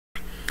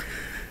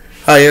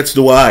Hi, it's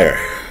Dwyer.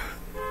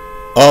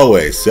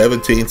 Always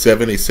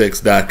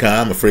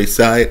 1776.com, a free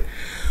site.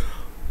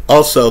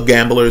 Also,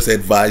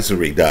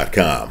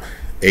 gamblersadvisory.com,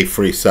 a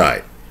free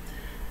site.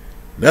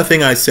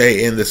 Nothing I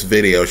say in this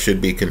video should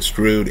be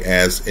construed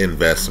as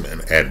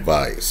investment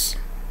advice.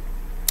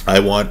 I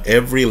want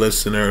every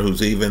listener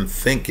who's even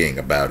thinking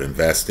about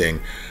investing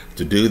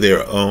to do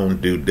their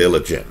own due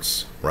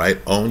diligence, right?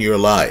 Own your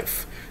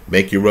life.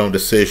 Make your own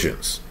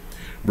decisions.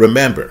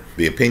 Remember,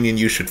 the opinion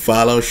you should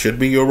follow should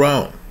be your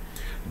own.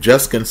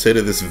 Just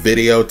consider this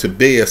video to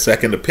be a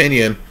second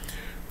opinion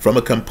from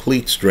a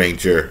complete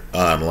stranger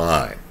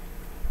online.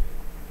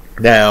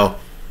 Now,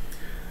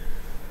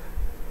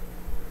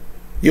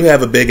 you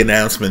have a big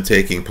announcement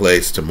taking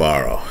place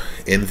tomorrow.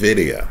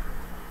 NVDA,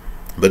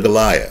 the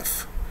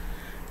Goliath,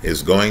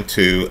 is going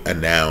to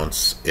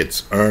announce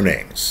its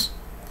earnings.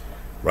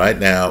 Right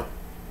now,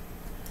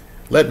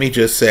 let me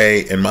just say,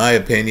 in my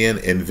opinion,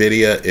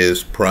 NVIDIA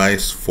is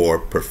priced for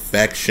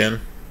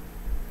perfection.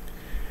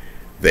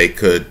 They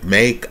could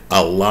make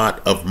a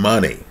lot of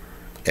money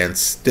and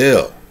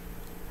still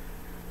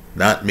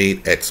not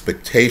meet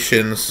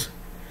expectations.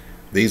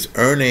 These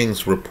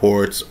earnings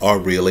reports are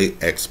really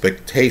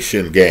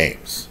expectation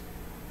games.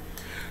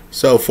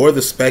 So for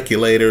the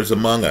speculators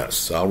among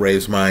us, I'll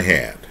raise my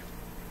hand.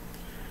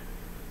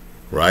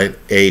 Right?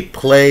 A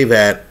play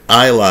that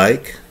I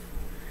like,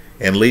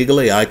 and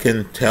legally I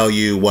can tell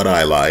you what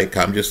I like.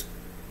 I'm just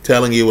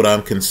telling you what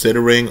I'm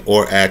considering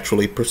or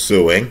actually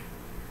pursuing.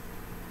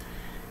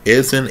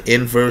 Is an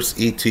inverse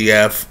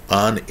ETF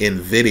on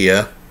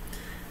NVIDIA.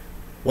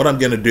 What I'm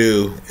going to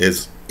do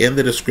is, in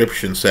the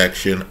description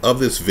section of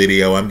this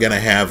video, I'm going to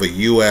have a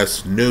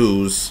US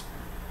News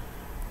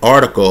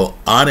article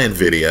on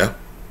NVIDIA.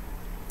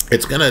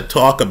 It's going to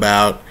talk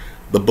about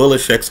the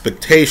bullish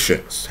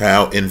expectations,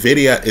 how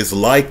NVIDIA is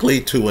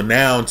likely to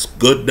announce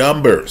good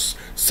numbers,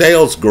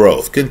 sales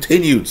growth,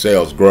 continued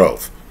sales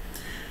growth.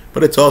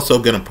 But it's also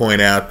going to point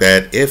out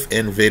that if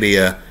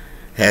NVIDIA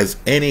has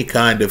any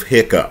kind of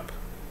hiccup,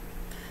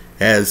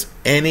 has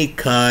any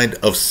kind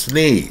of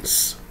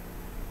sneeze,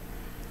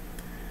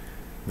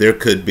 there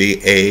could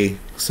be a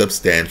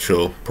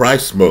substantial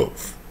price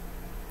move.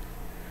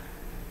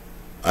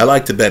 I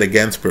like to bet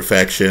against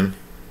perfection.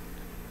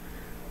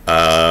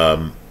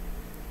 NVDA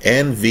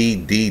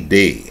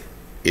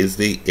is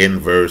the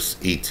inverse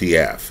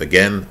ETF.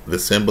 Again, the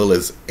symbol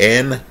is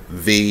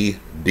NVDD.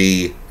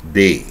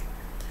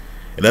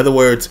 In other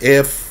words,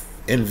 if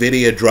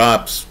NVIDIA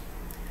drops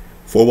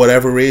for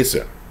whatever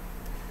reason,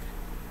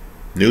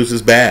 news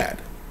is bad,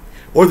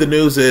 or the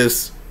news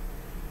is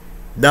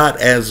not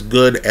as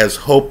good as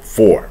hoped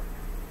for,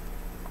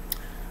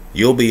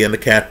 you'll be in the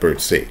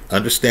catbird seat.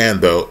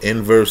 Understand though,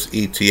 inverse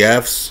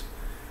ETFs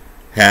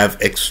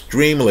have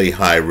extremely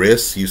high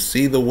risks. You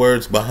see the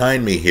words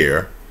behind me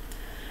here,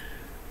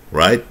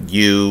 right?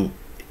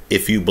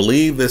 If you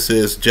believe this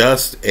is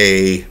just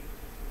a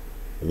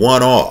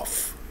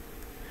one-off,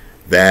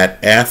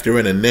 that after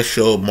an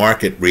initial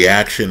market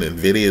reaction,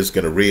 NVIDIA is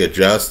going to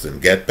readjust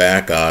and get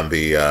back on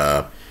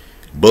the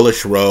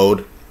bullish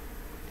road,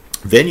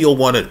 then you'll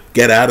want to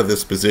get out of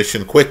this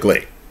position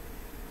quickly.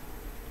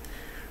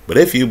 But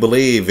if you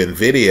believe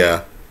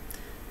NVIDIA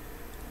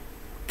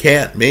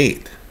can't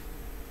meet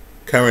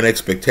current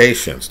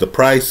expectations, the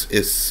price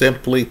is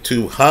simply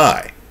too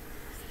high,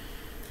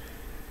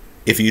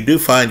 if you do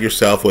find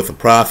yourself with a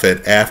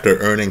profit after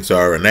earnings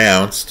are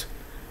announced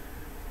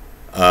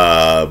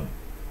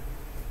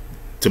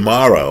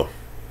tomorrow,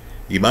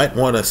 you might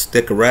want to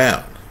stick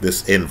around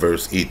this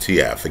inverse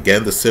ETF.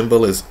 Again, the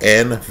symbol is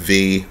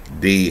NVDD.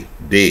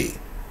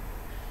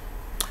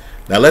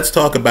 Now let's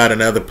talk about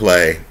another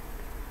play.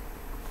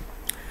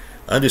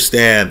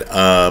 Understand,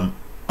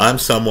 I'm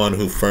someone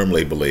who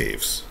firmly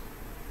believes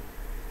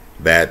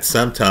that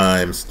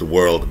sometimes the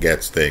world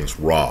gets things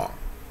wrong.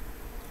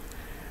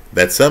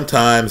 That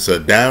sometimes a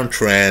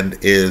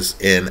downtrend is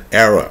in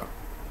error,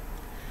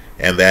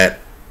 and that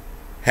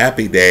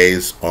happy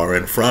days are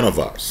in front of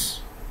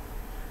us,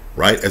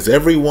 right? As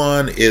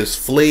everyone is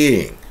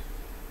fleeing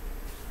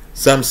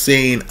some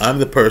scene, I'm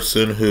the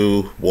person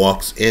who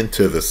walks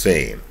into the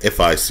scene if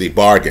I see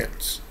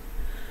bargains,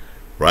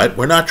 right?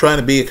 We're not trying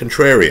to be a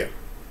contrarian.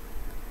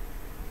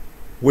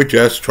 We're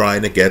just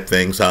trying to get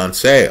things on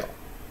sale,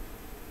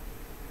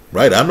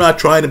 right? I'm not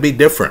trying to be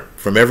different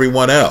from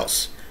everyone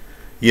else.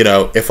 You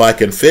know, if I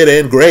can fit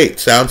in, great,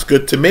 sounds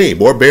good to me.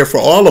 More beer for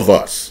all of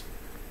us.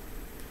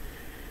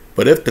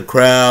 But if the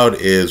crowd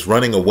is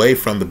running away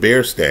from the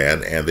beer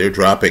stand and they're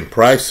dropping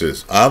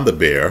prices on the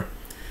beer,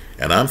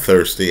 and I'm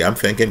thirsty, I'm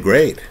thinking,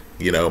 great,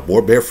 you know,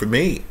 more beer for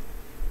me.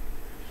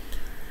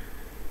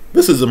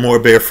 This is a more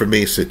beer for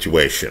me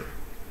situation.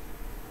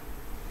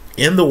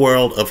 In the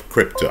world of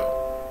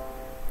crypto,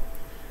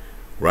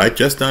 right,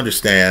 just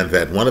understand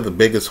that one of the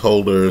biggest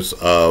holders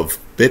of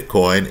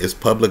Bitcoin is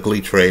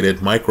publicly traded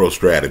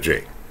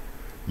MicroStrategy,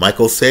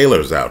 Michael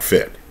Saylor's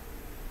outfit.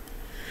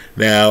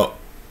 Now,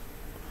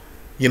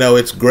 you know,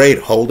 it's great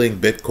holding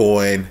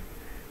Bitcoin,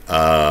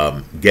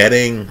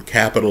 getting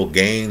capital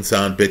gains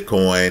on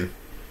Bitcoin.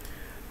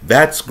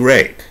 That's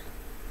great.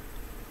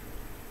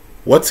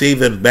 What's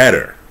even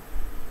better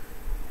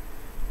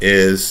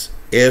is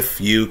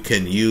if you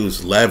can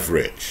use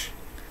leverage.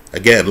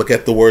 Again, look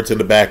at the words in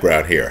the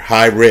background here.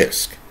 High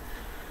risk,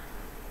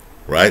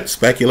 right?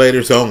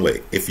 Speculators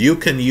only. If you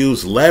can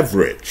use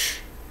leverage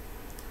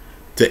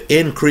to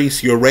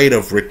increase your rate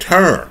of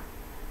return,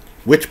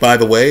 which, by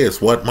the way, is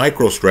what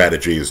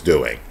MicroStrategy is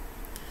doing,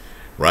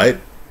 right?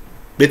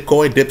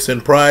 Bitcoin dips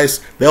in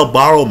price, they'll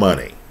borrow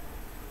money.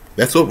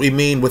 That's what we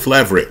mean with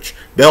leverage.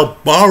 They'll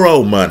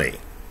borrow money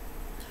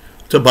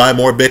to buy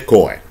more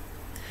Bitcoin.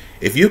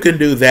 If you can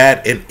do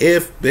that, and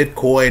if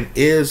Bitcoin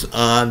is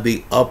on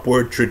the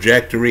upward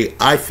trajectory,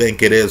 I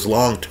think it is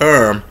long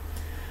term,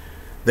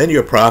 then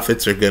your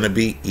profits are going to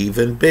be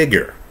even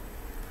bigger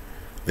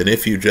than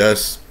if you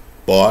just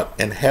bought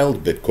and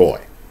held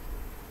Bitcoin.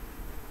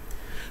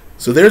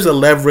 So there's a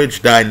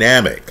leverage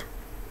dynamic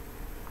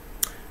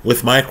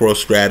with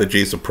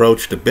MicroStrategy's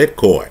approach to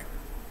Bitcoin,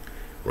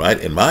 right?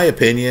 In my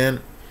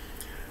opinion,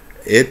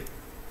 it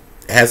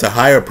has a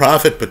higher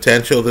profit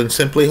potential than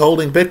simply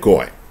holding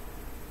Bitcoin.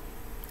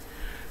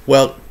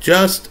 Well,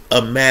 just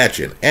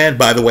imagine, and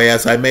by the way,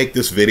 as I make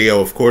this video,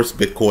 of course,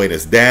 Bitcoin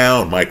is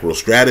down,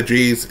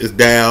 MicroStrategies is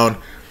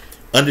down.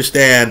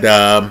 Understand,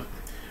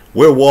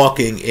 we're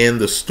walking in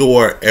the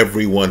store,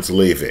 everyone's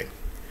leaving,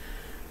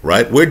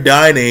 right? We're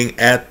dining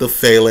at the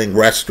failing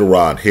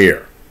restaurant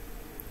here,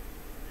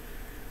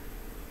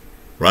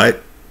 right?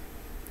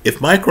 If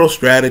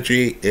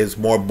MicroStrategy is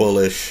more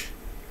bullish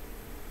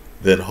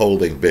than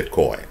holding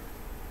Bitcoin,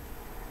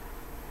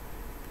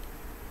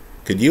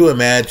 could you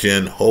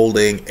imagine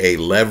holding a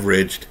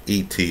leveraged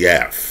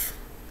ETF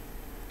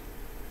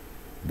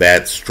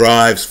that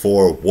strives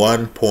for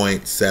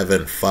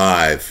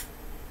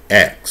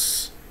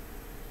 1.75x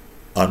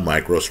on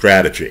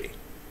MicroStrategy?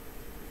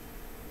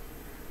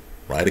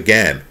 Right,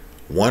 again,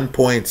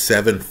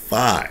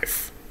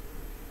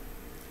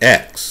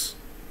 1.75x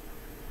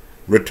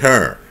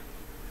return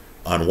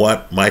on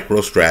what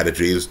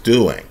MicroStrategy is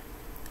doing.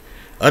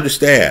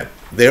 Understand,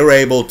 they're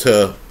able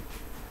to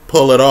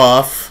pull it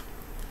off,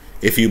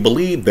 if you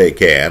believe they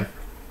can,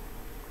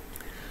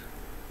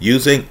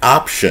 using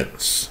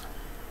options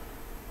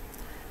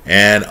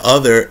and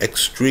other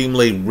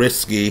extremely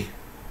risky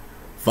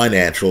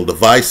financial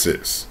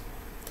devices.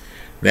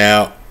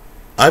 Now,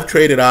 I've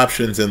traded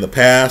options in the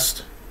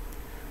past.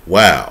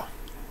 Wow,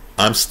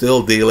 I'm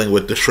still dealing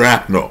with the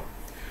shrapnel.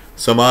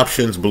 Some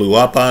options blew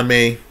up on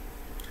me.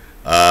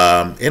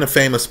 In a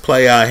famous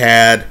play I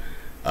had,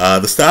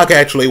 the stock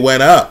actually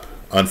went up.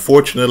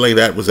 Unfortunately,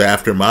 that was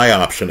after my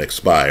option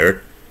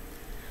expired.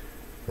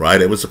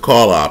 Right, it was a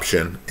call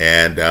option,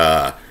 and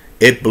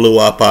it blew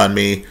up on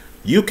me.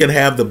 You can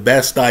have the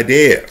best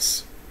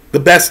ideas,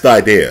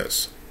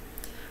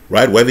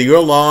 right? Whether you're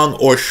long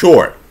or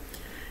short,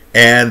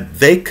 and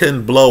they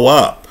can blow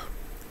up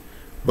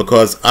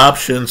because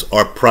options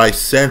are price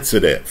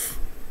sensitive,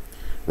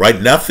 right?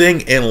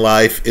 Nothing in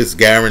life is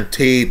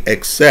guaranteed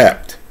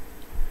except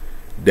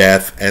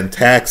death and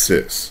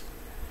taxes,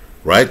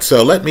 right?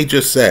 So let me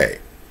just say,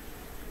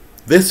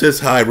 this is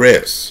high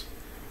risk.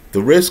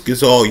 The risk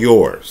is all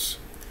yours.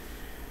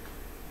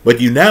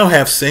 But you now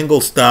have single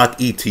stock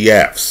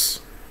ETFs.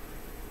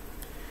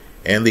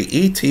 And the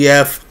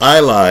ETF I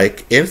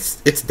like,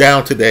 it's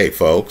down today,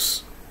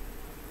 folks.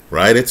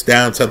 Right? It's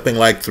down something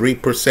like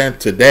 3%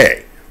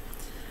 today.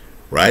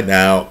 Right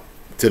now,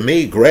 to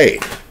me,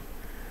 great.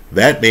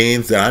 That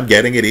means that I'm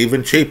getting it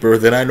even cheaper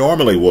than I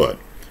normally would.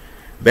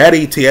 That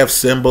ETF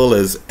symbol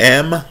is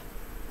M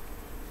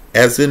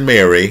as in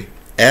Mary,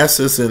 S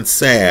as in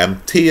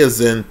Sam, T as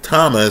in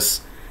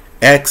Thomas,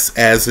 X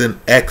as in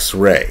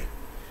X-ray.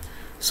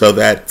 So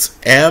that's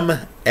MSTX.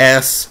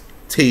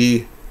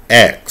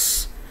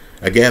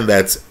 Again,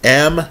 that's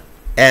MSTX.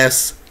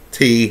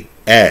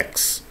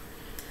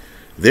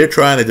 They're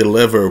trying to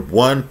deliver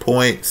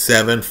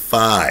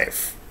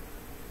 1.75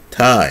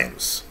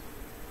 times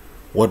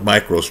what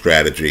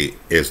MicroStrategy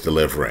is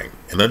delivering.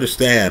 And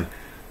understand,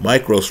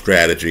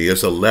 MicroStrategy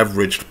is a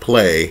leveraged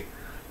play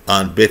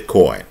on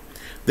Bitcoin.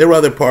 There are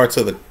other parts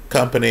of the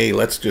company.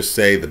 Let's just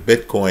say the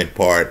Bitcoin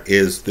part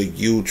is the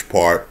huge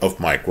part of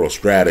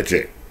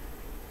MicroStrategy.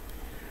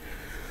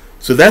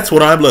 So that's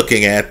what I'm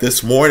looking at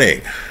this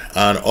morning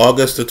on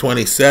August the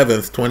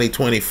 27th,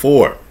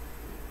 2024.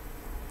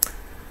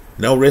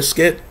 No risk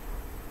it,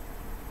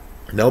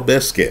 no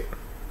biscuit.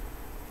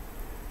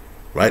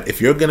 Right?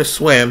 If you're going to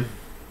swim,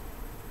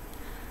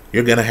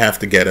 you're going to have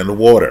to get in the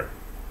water.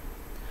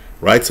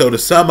 Right? So to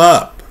sum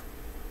up,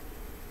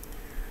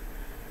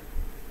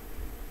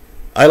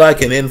 I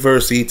like an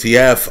inverse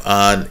ETF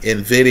on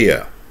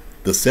NVDA.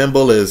 The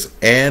symbol is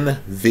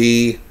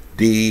NVDD.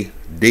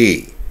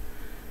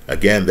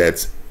 Again,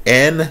 that's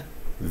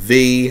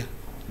NVDD.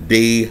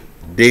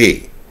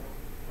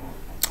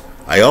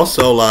 I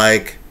also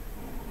like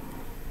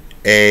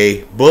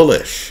a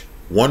bullish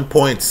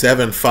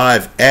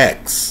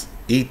 1.75x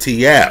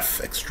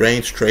ETF,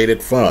 exchange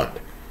traded fund,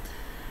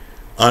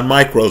 on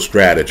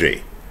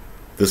MicroStrategy.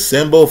 The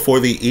symbol for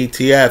the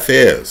ETF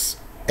is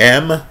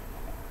MSTX.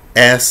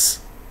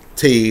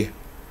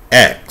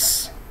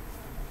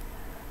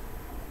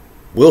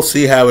 We'll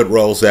see how it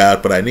rolls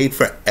out, but I need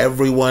for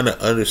everyone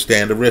to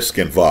understand the risk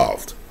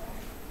involved.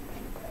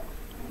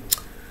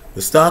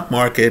 The stock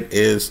market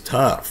is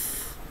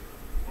tough.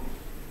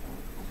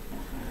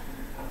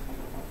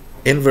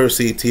 Inverse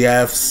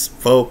ETFs,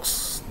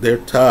 folks, they're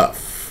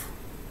tough.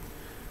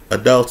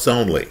 Adults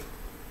only.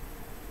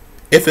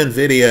 If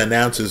NVDA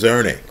announces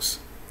earnings,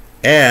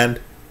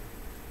 and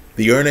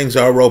the earnings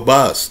are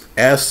robust,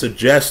 as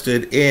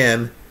suggested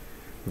in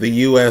the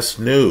U.S.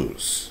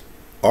 News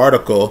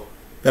article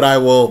that I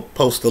will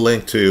post a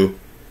link to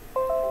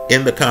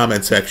in the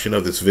comment section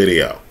of this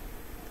video.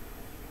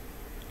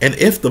 And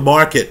if the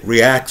market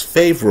reacts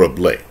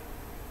favorably,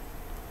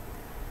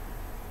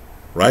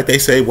 right, they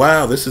say,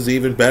 wow, this is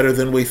even better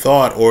than we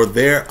thought, or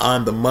they're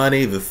on the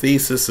money, the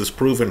thesis is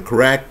proven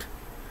correct,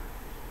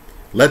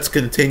 let's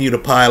continue to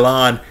pile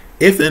on.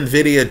 If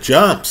NVIDIA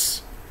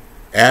jumps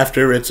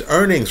after its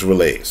earnings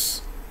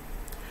release,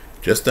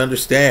 just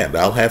understand,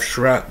 I'll have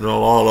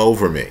shrapnel all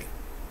over me.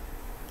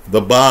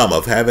 The bomb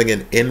of having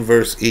an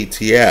inverse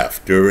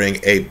ETF during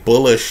a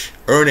bullish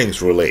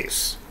earnings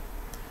release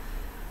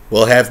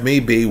will have me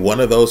be one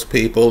of those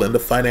people in the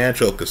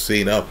financial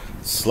casino,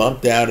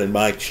 slumped down in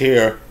my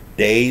chair,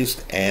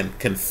 dazed and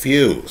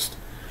confused.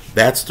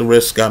 That's the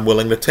risk I'm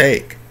willing to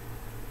take.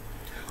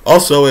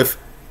 Also, if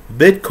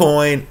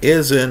Bitcoin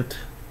isn't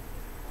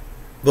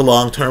the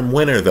long-term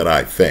winner that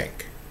I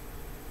think,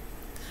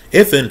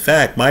 if in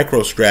fact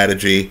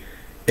MicroStrategy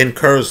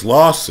incurs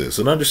losses,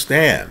 and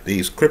understand,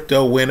 these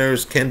crypto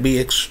winners can be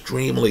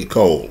extremely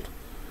cold.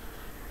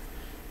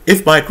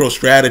 If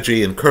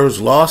MicroStrategy incurs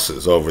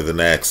losses over the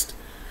next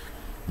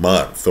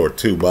month or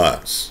 2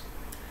 months,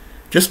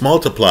 just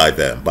multiply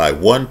them by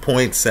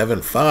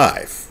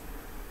 1.75.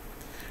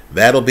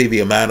 That'll be the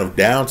amount of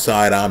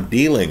downside I'm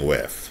dealing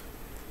with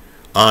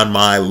on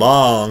my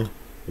long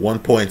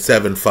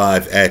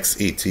 1.75x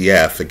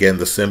ETF. Again,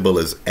 the symbol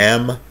is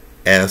MSTX.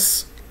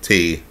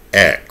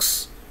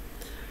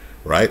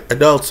 Right?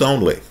 Adults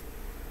only.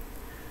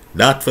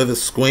 Not for the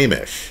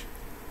squeamish.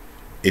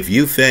 If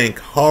you think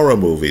horror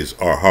movies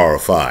are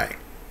horrifying,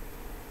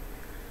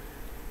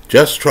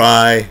 just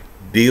try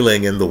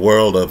dealing in the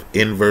world of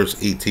inverse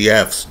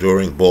ETFs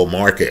during bull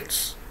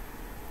markets.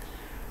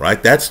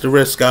 Right? That's the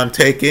risk I'm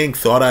taking.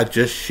 Thought I'd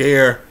just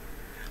share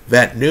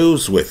that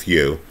news with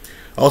you.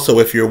 Also,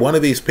 if you're one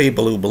of these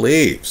people who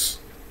believes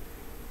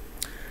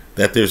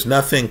that there's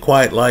nothing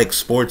quite like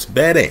sports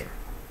betting,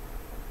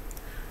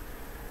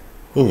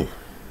 you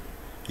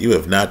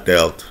have not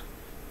dealt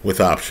with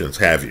options,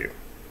 have you?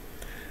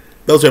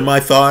 Those are my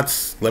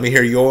thoughts. Let me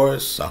hear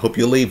yours. I hope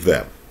you leave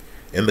them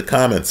in the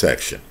comment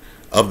section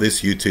of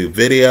this YouTube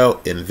video.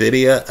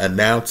 NVIDIA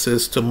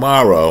announces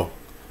tomorrow.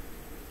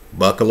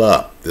 Buckle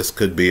up. This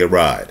could be a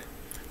ride.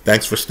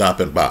 Thanks for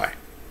stopping by.